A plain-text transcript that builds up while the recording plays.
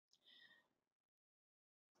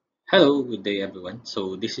Hello, good day everyone.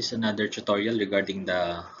 So this is another tutorial regarding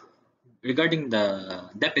the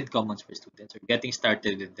DepEd Commons for students, or getting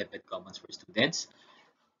started with DepEd Commons for students.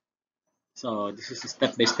 So this is a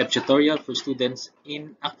step-by-step tutorial for students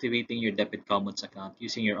in activating your DepEd Commons account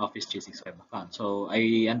using your Office 365 account. So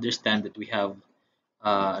I understand that we have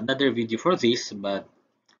another video for this, but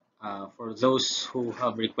for those who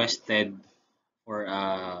have requested for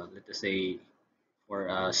let us say for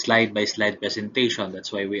a slide-by-slide presentation.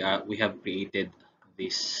 That's why we have created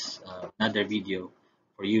this another video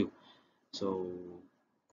for you. So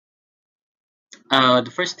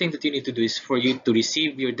the first thing that you need to do is for you to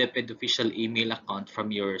receive your DepEd official email account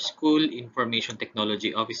from your school information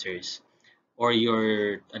technology officers or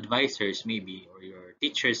your advisors maybe or your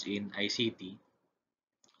teachers in ICT.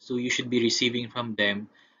 So you should be receiving from them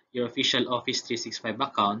your official Office 365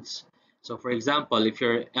 accounts. So for example, if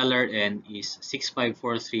your LRN is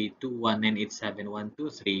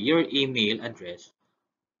 654321987123, your email address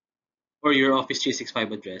or your Office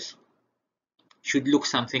 365 address should look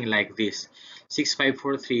something like this: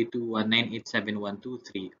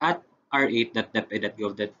 654321987123 at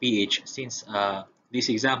r8.deped.gov.ph. Since this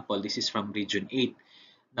example, this is from Region 8.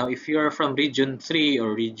 Now, if you're from Region 3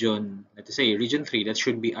 or let's say Region 3, that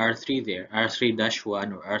should be R3 there,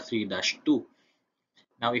 R3-1 or R3-2.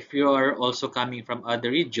 Now, if you are also coming from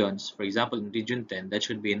other regions, for example, in Region 10, that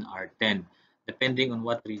should be in R10, depending on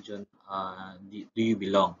what region do you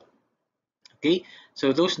belong. Okay,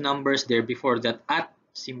 so those numbers there before that at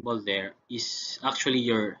symbol there is actually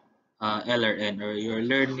your LRN or your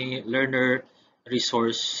learner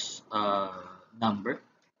resource number.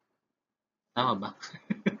 Tama ba?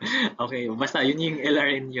 Okay, basta yun yung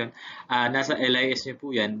LRN yun. Nasa LIS nyo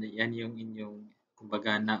po yan. Yan yung inyong,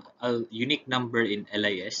 kumbaga, unique number in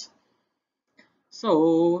LIS.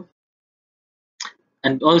 So,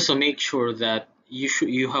 and also make sure that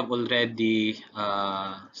you have already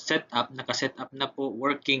nakaset up na po,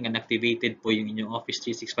 working and activated po yung inyong Office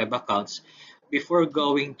 365 accounts before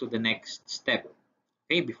going to the next step.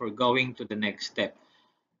 Okay, before going to the next step.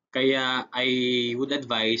 Kaya I would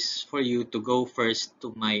advise for you to go first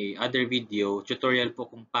to my other video, tutorial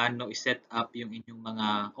po kung paano i-set up yung inyong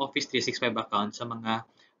mga Office 365 accounts sa mga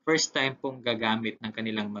first time pong gagamit ng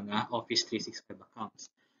kanilang mga Office 365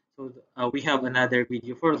 accounts. So we have another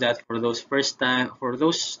video for that for those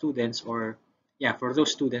students who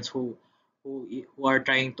are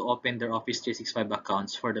trying to open their Office 365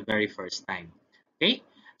 accounts for the very first time. Okay?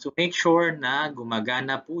 So make sure na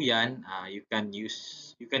gumagana po yan. You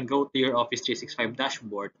can go to your Office 365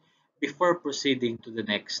 dashboard before proceeding to the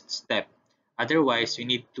next step. Otherwise, you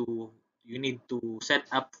need to set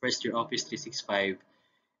up first your Office 365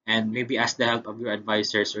 and maybe ask the help of your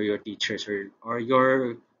advisors or your teachers or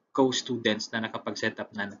your co-students na nakapag-set up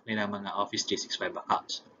na nila mga Office 365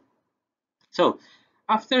 accounts. So,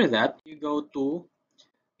 after that, you go to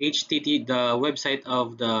the website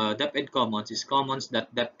of the DepEd Commons is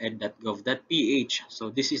commons.deped.gov.ph. So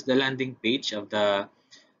this is the landing page of the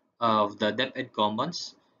DepEd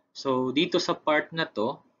Commons. So dito po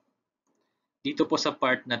sa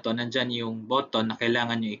part na to, nandyan yung button na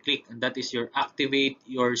kailangan nyo i-click, and that is your activate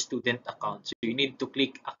your student account. So you need to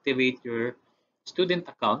click activate your student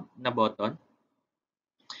account na button,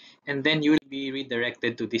 and then you will be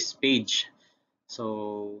redirected to this page.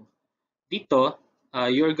 So dito,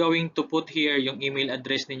 you're going to put here yung email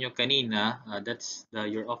address ninyo kanina, that's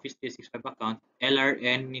your Office 365 account,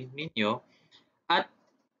 LRN ninyo, at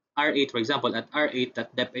R8, for example, at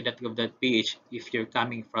r8.deped.gov.ph if you're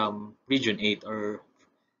coming from Region 8, or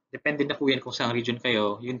depende na po yan kung saan region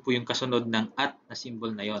kayo, yun po yung kasunod ng at na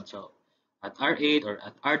symbol na yon. So, at R8 or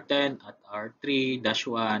at R10, at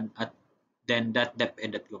R3-1, at then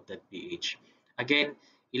 .deped.gov.ph. Again,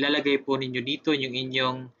 ilalagay po ninyo dito yung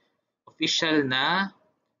inyong official na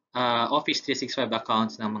Office 365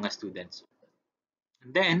 accounts ng mga students.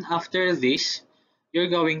 And then, after this,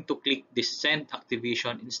 you're going to click this Send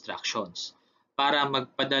Activation Instructions para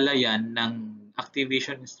magpadala yan ng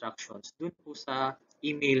activation instructions dun po sa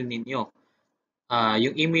email ninyo.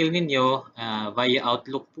 Yung email ninyo, via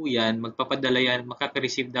Outlook po yan, magpapadala yan,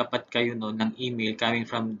 makaka-receive dapat kayo no, ng email coming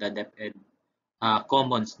from the DepEd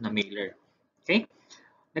Commons na mailer. Okay?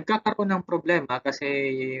 Nagkakaroon ng problema kasi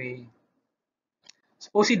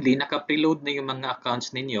supposedly, naka-preload na yung mga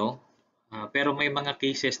accounts ninyo, pero may mga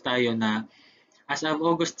cases tayo na as of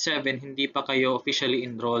August 7, hindi pa kayo officially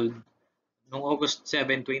enrolled. Noong August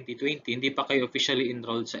 7, 2020, hindi pa kayo officially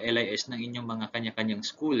enrolled sa LIS ng inyong mga kanya-kanyang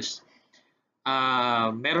schools.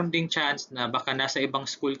 Meron ding chance na baka nasa ibang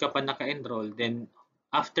school ka pa naka-enroll, then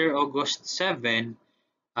after August 7,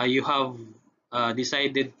 you have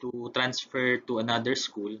decided to transfer to another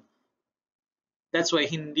school. That's why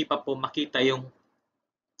hindi pa po makita yung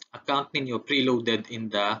account ninyo preloaded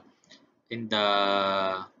in the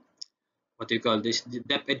what do you call this, the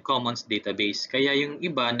DepEd Commons database. Kaya yung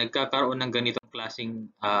iba nagkakaroon ng ganitong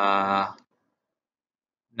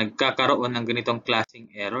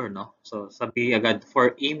klaseng error, no? So sabi agad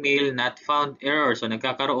for email not found error. So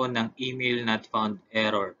nagkakaroon ng email not found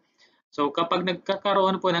error. So kapag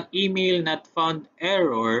nagkakaroon po ng email not found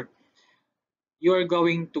error, you are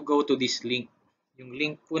going to go to this link. Yung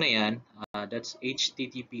link po na yan, that's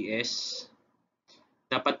HTTPS.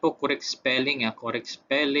 Dapat po correct spelling, correct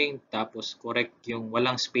spelling, tapos correct yung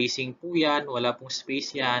walang spacing po yan, wala pong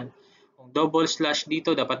space yan. Kung double slash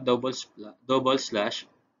dito, dapat double slash.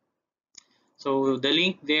 So the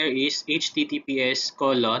link there is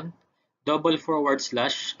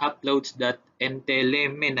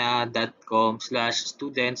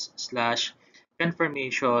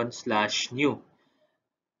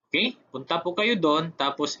Okay, punta po kayo doon,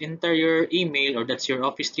 tapos enter your email or that's your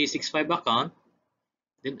Office 365 account.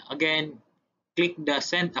 Then again, click the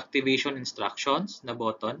send activation instructions na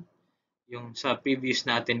button, yung sa previous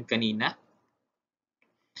natin kanina.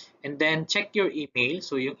 And then check your email.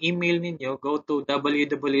 So yung email ninyo, go to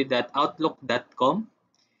www.outlook.com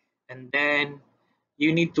and then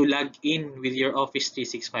you need to log in with your Office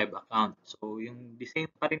 365 account. So yung the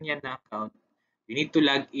same pa rin yan na account, you need to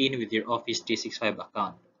log in with your Office 365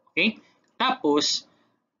 account. Okay? Tapos,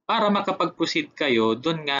 para makapag-proceed kayo,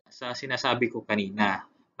 dun nga sa sinasabi ko kanina,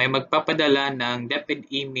 may magpapadala ng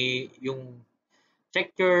DepEd email, yung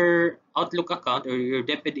check your Outlook account or your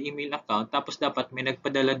DepEd email account, tapos dapat may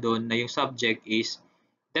nagpadala doon na yung subject is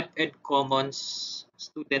DepEd Commons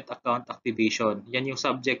Student Account Activation. Yan yung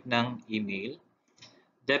subject ng email.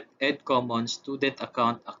 DepEd Commons Student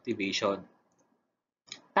Account Activation.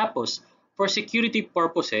 Tapos, for security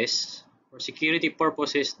purposes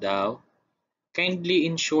daw, kindly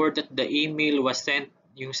ensure that the email was sent,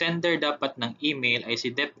 yung sender dapat ng email ay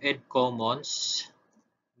si DepEd Commons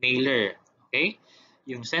mailer. Okay?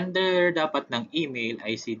 Yung sender dapat ng email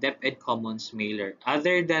ay si DepEd Commons mailer.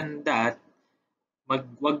 Other than that,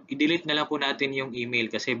 wag i-delete na lang po natin yung email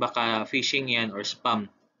kasi baka phishing yan or spam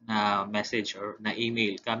na message or na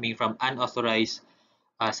email coming from unauthorized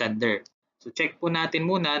sender. So check po natin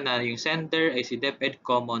muna na yung sender ay si DepEd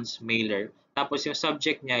Commons mailer. Tapos yung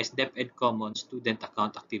subject niya is DepEd Commons Student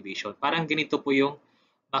Account Activation. Parang ganito po yung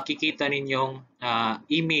makikita ninyong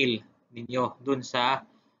email ninyo dun sa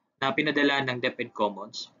na pinadala ng DepEd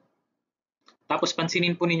Commons. Tapos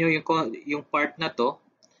pansinin po ninyo yung part na to,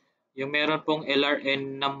 yung meron pong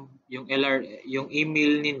LRN yung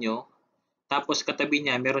email ninyo, tapos katabi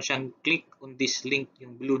niya meron siyang click on this link,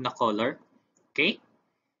 yung blue na color. Okay?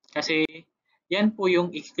 Kasi yan po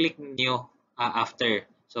yung i-click niyo after.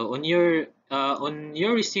 So on your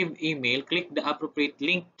received email, click the appropriate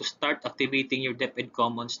link to start activating your DepEd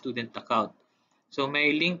Commons student account. So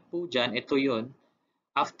may link po diyan, ito 'yon.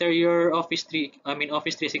 After your Office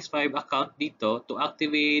 365 account dito, to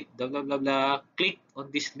activate blah blah blah, click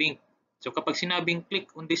on this link. So kapag sinabing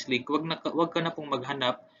click on this link, wag ka na pong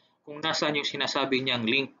maghanap kung nasaan yung sinasabi niyang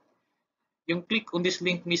link. Yung click on this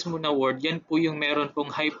link mismo na word, yan po yung meron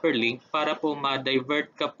pong hyperlink para po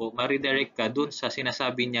ma-divert ka po, ma-redirect ka dun sa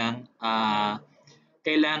sinasabi niyang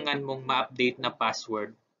kailangan mong ma-update na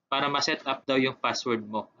password para ma-set up daw yung password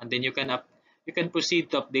mo. And then you can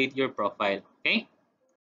proceed to update your profile. Okay?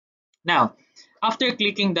 Now, after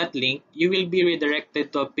clicking that link, you will be redirected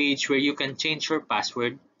to a page where you can change your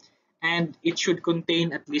password and it should contain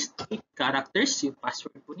at least 8 characters yung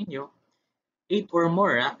password po ninyo. 8 or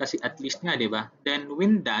more kasi at least nga, di ba? Then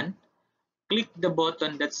when done, click the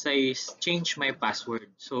button that says change my password.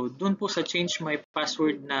 So dun po sa change my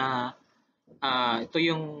password na ito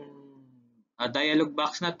yung dialog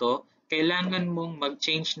box na to, kailangan mong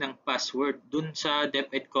mag-change ng password dun sa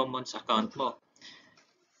DepEd Commons account mo.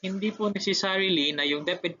 Hindi po necessarily na yung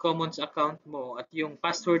DepEd Commons account mo at yung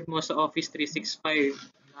password mo sa Office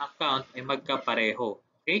 365 na account ay magkapareho.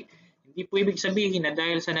 Okay? Hindi po ibig sabihin na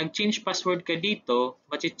dahil sa nag-change password ka dito,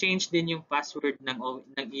 mag-change din yung password ng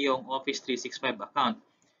iyong Office 365 account.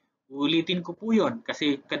 Ulitin ko po yun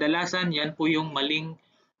kasi kadalasan yan po yung maling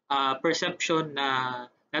perception na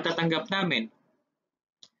natatanggap namin.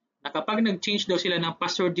 Na kapag nag-change daw sila ng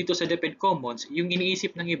password dito sa DepEd Commons, yung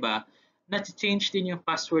iniisip ng iba, na-change din yung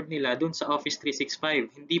password nila dun sa Office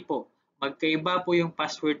 365. Hindi po. Magkaiba po yung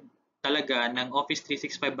password talaga ng Office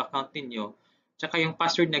 365 account ninyo tsaka yung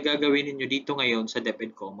password na gagawin ninyo dito ngayon sa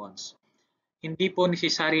DepEd Commons. Hindi po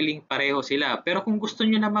necessarily pareho sila. Pero kung gusto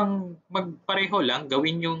nyo namang magpareho lang,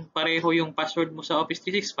 gawin yung pareho yung password mo sa Office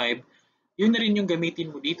 365, yun na rin yung gamitin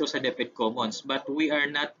mo dito sa DepEd Commons. But we are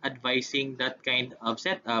not advising that kind of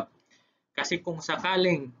setup kasi kung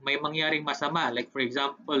sakaling may mangyaring masama, like for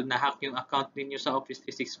example, na-hack yung account ninyo sa Office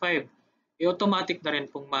 365, automatic na rin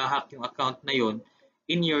pong ma-hack yung account na yun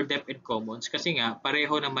in your DepEd Commons kasi nga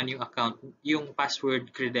pareho naman yung account, yung password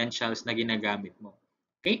credentials na ginagamit mo.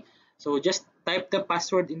 Okay? So just type the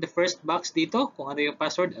password in the first box dito. Kung ano yung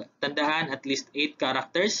password, tandaan at least 8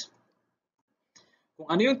 characters. Kung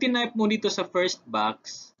ano yung tinype mo dito sa first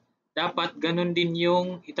box, dapat ganun din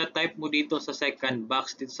yung itatype mo dito sa second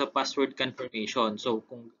box dito sa password confirmation. So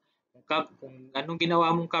kung anong ginawa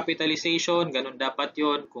mong capitalization, ganun dapat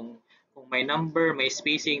yon. Kung may number, may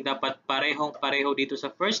spacing, dapat parehong-pareho dito sa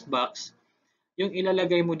first box yung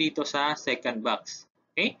ilalagay mo dito sa second box.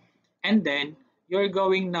 Okay? And then, you're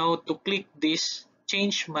going now to click this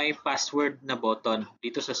change my password na button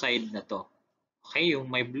dito sa side na to. Okay?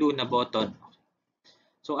 Yung may blue na button.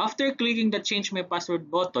 So after clicking the change my password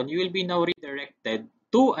button, you will be now redirected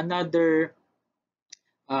to another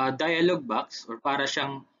dialog box or para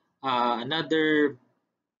siyang another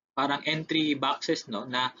parang entry boxes no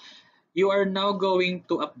na you are now going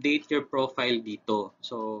to update your profile dito.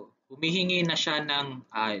 So humihingi na siya ng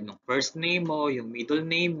first name mo, yung middle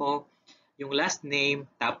name mo, yung last name,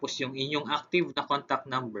 tapos yung inyong active na contact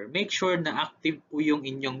number. Make sure na active po yung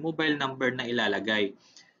inyong mobile number na ilalagay.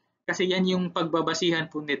 Kasi yan yung pagbabasihan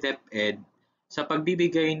po ni DepEd sa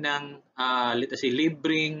pagbibigay ng let's say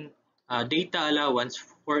libreng data allowance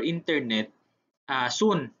for internet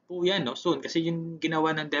soon po yan no soon kasi yung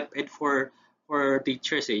ginawa ng DepEd for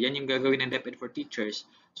teachers yan yung gagawin ng DepEd for teachers.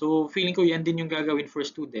 So feeling ko yan din yung gagawin for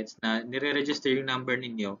students na nire-register yung number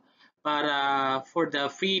ninyo para for the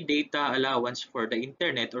free data allowance for the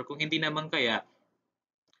internet or kung hindi naman kaya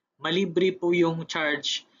malibre po yung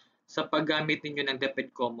charge sa paggamit ninyo ng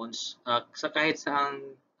DepEd Commons sa kahit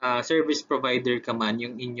saang service provider ka man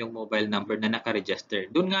yung inyong mobile number na nakaregister.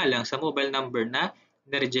 Doon nga lang sa mobile number na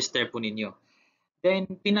na-register po ninyo. Then,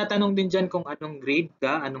 tinatanong din dyan kung anong grade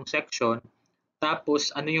ka, anong section,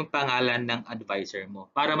 tapos ano yung pangalan ng advisor mo.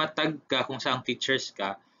 Para matag ka kung saang teachers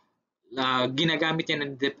ka, ginagamit yan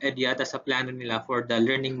ng DepEd yata sa plano nila for the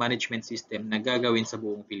learning management system na gagawin sa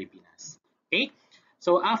buong Pilipinas. Okay?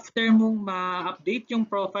 So after mong ma-update yung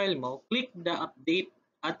profile mo, click the update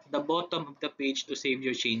at the bottom of the page to save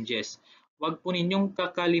your changes. Huwag po ninyong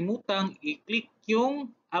kakalimutang i-click yung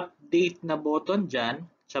update na button dyan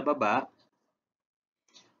sa baba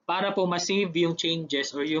para po ma-save yung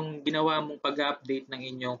changes or yung ginawa mong pag-update ng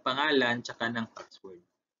inyong pangalan tsaka ng password.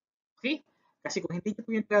 Okay? Kasi kung hindi nyo po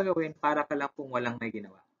yun gagawin, para ka lang pong walang may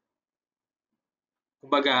ginawa.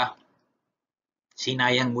 Kumbaga,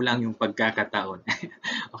 sinayang mo lang yung pagkakataon.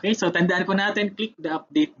 Okay, so tandaan po natin, click the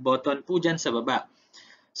update button po dyan sa baba.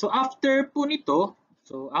 So after po nito,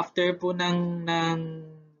 after po ng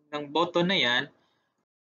button na yan,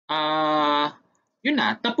 yun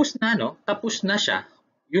na, tapos na, no? Tapos na siya.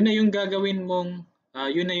 Yun na yung gagawin mong,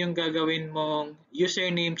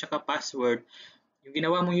 username tsaka password. Yung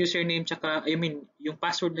ginawa mong username tsaka, yung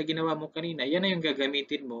password na ginawa mo kanina, yan na yung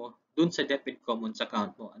gagamitin mo dun sa DepEd Commons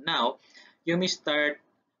account mo. Now, you may start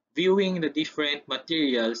viewing the different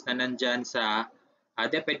materials na nandyan sa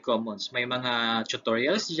DepEd Commons. May mga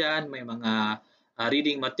tutorials dyan, may mga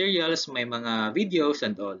reading materials, may mga videos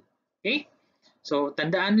and all. Okay? So,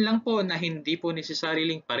 tandaan lang po na hindi po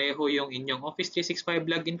necessaryong pareho yung inyong Office 365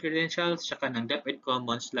 login credentials tsaka ng DepEd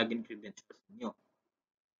Commons login credentials niyo.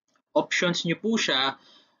 Options nyo po siya.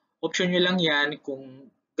 Option nyo lang yan kung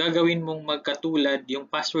gagawin mong magkatulad yung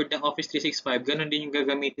password ng Office 365, ganun din yung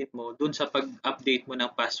gagamitin mo dun sa pag-update mo ng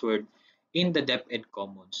password in the DepEd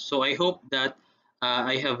Commons. So I hope that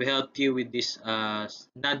I have helped you with this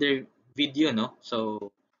another video, no? So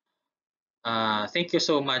thank you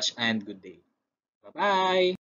so much and good day. Bye-bye!